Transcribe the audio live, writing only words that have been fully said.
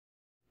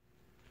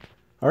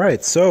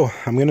Alright, so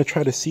I'm going to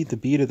try to seat the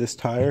bead of this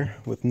tire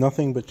with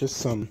nothing but just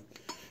some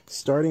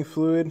starting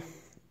fluid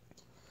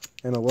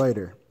and a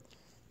lighter.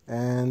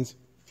 And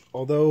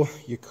although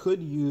you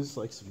could use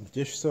like some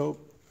dish soap,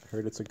 I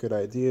heard it's a good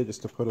idea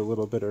just to put a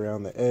little bit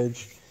around the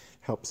edge,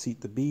 help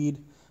seat the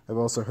bead. I've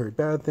also heard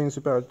bad things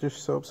about dish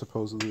soap.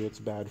 Supposedly it's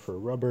bad for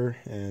rubber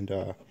and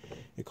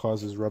it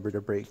causes rubber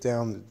to break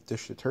down, the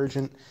dish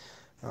detergent.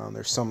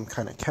 There's some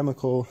kind of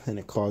chemical and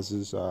it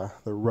causes the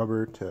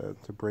rubber to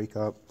break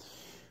up.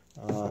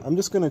 I'm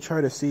just going to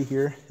try to see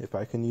here if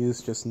I can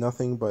use just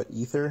nothing but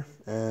ether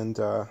and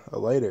a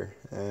lighter.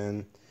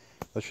 And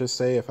let's just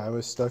say if I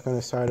was stuck on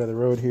the side of the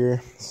road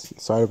here,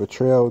 side of a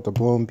trail with a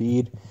blown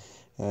bead,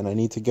 and I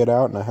need to get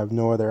out and I have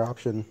no other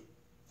option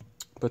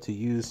but to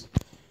use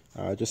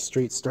just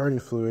straight starting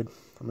fluid,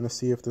 I'm going to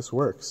see if this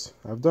works.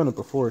 I've done it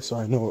before, so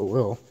I know it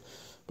will.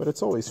 But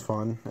it's always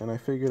fun, and I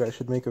figured I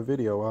should make a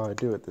video while I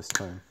do it this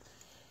time.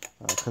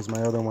 Because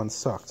my other one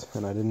sucked,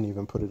 and I didn't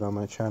even put it on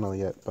my channel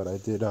yet, but I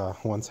did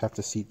once have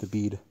to seat the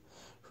bead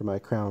for my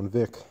Crown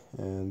Vic,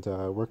 and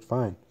it worked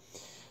fine.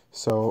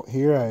 So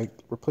here I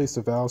replaced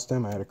the valve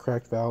stem. I had a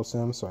cracked valve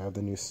stem, so I have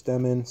the new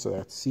stem in, so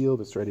that's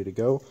sealed, it's ready to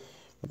go.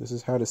 But this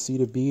is how to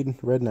seat a bead,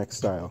 redneck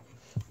style.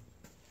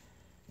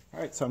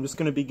 Alright, so I'm just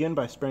going to begin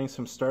by spraying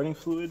some starting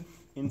fluid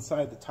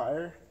inside the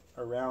tire,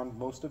 around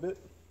most of it.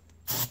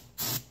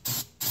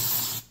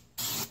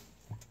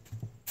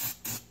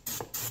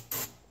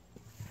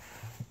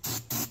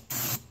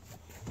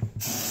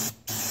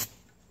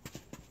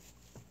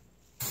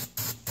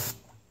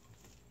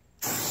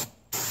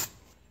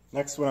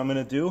 Next, what I'm going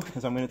to do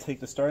is I'm going to take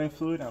the starting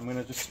fluid, I'm going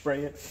to just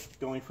spray it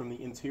going from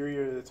the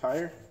interior of the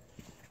tire.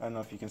 I don't know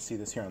if you can see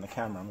this here on the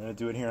camera. I'm going to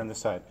do it here on this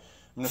side.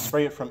 I'm going to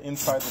spray it from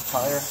inside the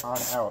tire on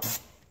out.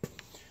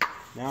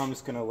 Now I'm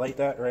just going to light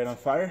that right on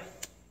fire.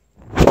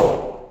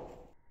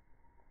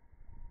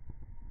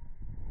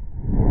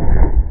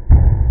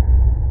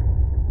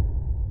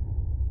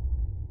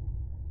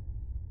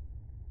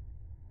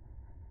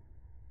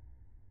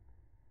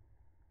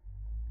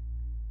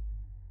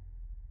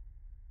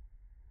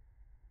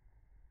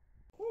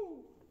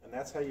 And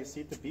that's how you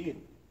seat the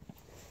bead.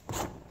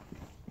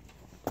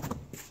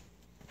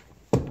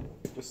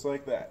 Just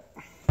like that.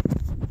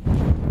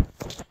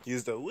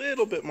 Used a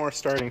little bit more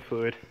starting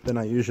fluid than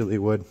I usually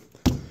would,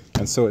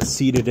 and so it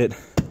seated it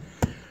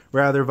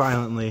rather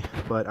violently,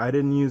 but I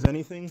didn't use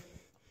anything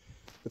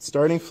but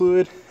starting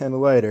fluid and a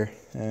lighter,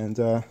 and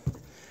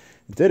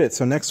did it.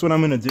 So next what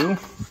I'm going to do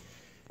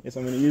is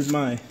I'm going to use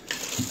my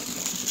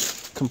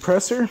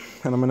compressor,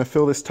 and I'm going to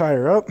fill this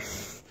tire up,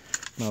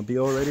 and I'll be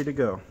all ready to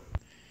go.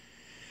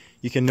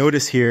 You can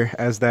notice here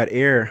as that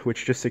air,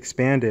 which just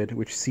expanded,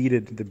 which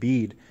seated the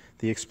bead,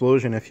 the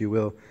explosion if you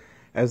will,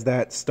 as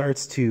that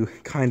starts to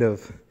kind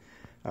of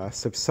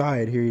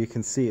subside, here you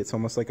can see it's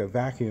almost like a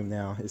vacuum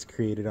now is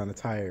created on the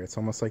tire. It's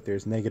almost like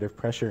there's negative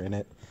pressure in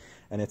it,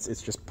 and it's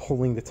just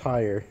pulling the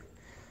tire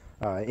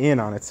in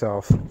on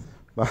itself,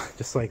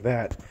 just like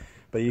that.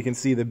 But you can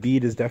see the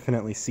bead is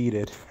definitely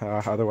seated,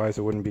 otherwise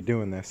it wouldn't be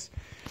doing this.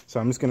 So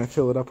I'm just going to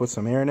fill it up with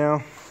some air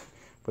now,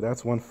 but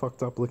that's one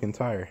fucked up looking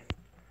tire.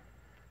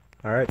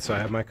 Alright, so I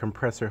have my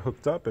compressor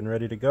hooked up and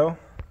ready to go.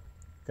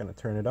 Gonna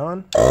turn it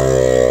on.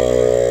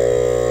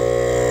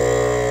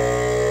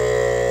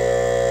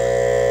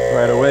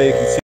 Right away you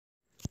can see,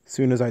 as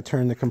soon as I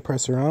turned the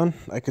compressor on,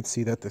 I could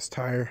see that this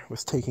tire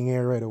was taking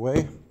air right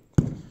away.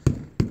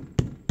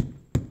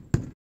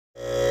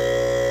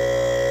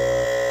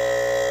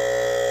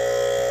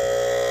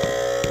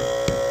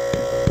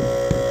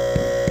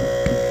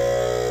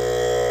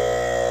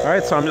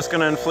 Alright, so I'm just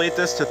gonna inflate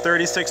this to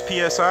 36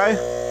 psi.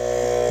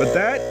 But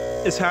that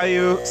is how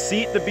you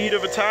seat the bead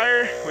of a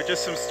tire with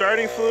just some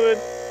starting fluid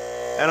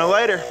and a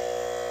lighter.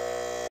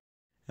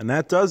 And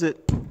that does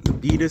it. The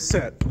bead is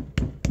set.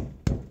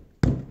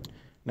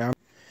 Now I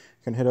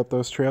can hit up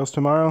those trails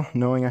tomorrow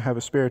knowing I have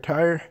a spare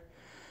tire.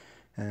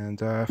 And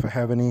if I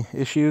have any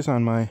issues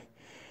on my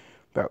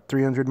about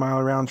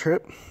 300-mile round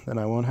trip, then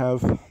I won't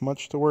have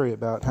much to worry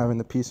about, having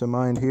the peace of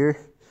mind here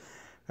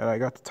that I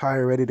got the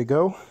tire ready to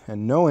go,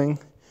 and knowing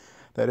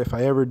that if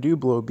I ever do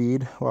blow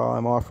bead while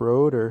I'm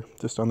off-road or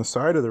just on the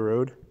side of the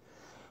road,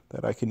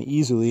 that I can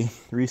easily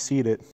reseat it